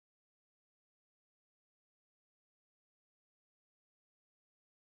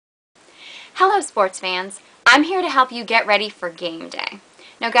Hello sports fans, I'm here to help you get ready for game day.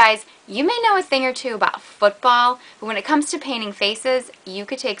 Now guys, you may know a thing or two about football, but when it comes to painting faces, you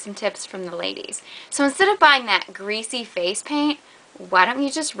could take some tips from the ladies. So instead of buying that greasy face paint, why don't you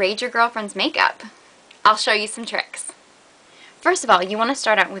just raid your girlfriend's makeup? I'll show you some tricks. First of all, you want to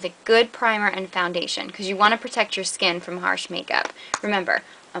start out with a good primer and foundation because you want to protect your skin from harsh makeup. Remember,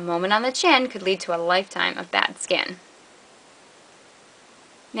 a moment on the chin could lead to a lifetime of bad skin.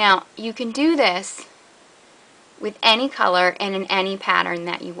 Now, you can do this with any color and in any pattern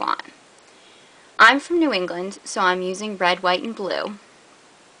that you want. I'm from New England, so I'm using red, white, and blue.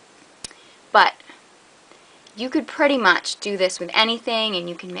 But you could pretty much do this with anything, and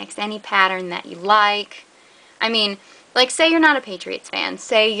you can mix any pattern that you like. I mean, like say you're not a Patriots fan,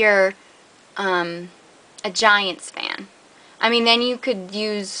 say you're a Giants fan. I mean, then you could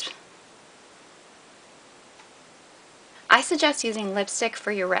use... I suggest using lipstick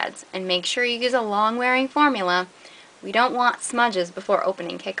for your reds, and make sure you use a long-wearing formula. We don't want smudges before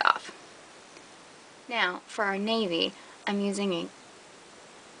opening kickoff. Now, for our navy, I'm using a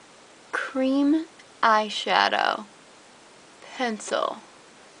cream eyeshadow pencil.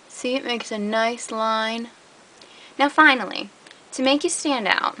 See, it makes a nice line. Now finally, to make you stand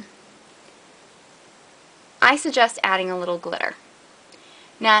out, I suggest adding a little glitter.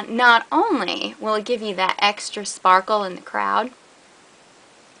 Now, not only will it give you that extra sparkle in the crowd,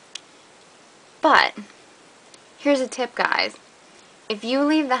 but here's a tip, guys. If you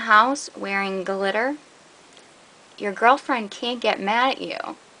leave the house wearing glitter, your girlfriend can't get mad at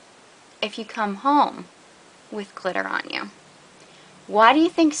you if you come home with glitter on you. Why do you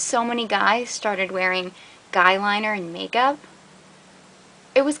think so many guys started wearing guy liner and makeup?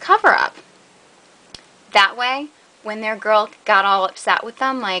 It was cover-up. That way, when their girl got all upset with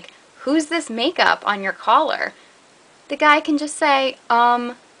them, like, who's this makeup on your collar? The guy can just say,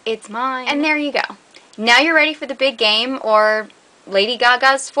 it's mine. And there you go. Now you're ready for the big game or Lady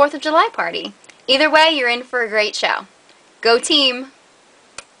Gaga's 4th of July party. Either way, you're in for a great show. Go team!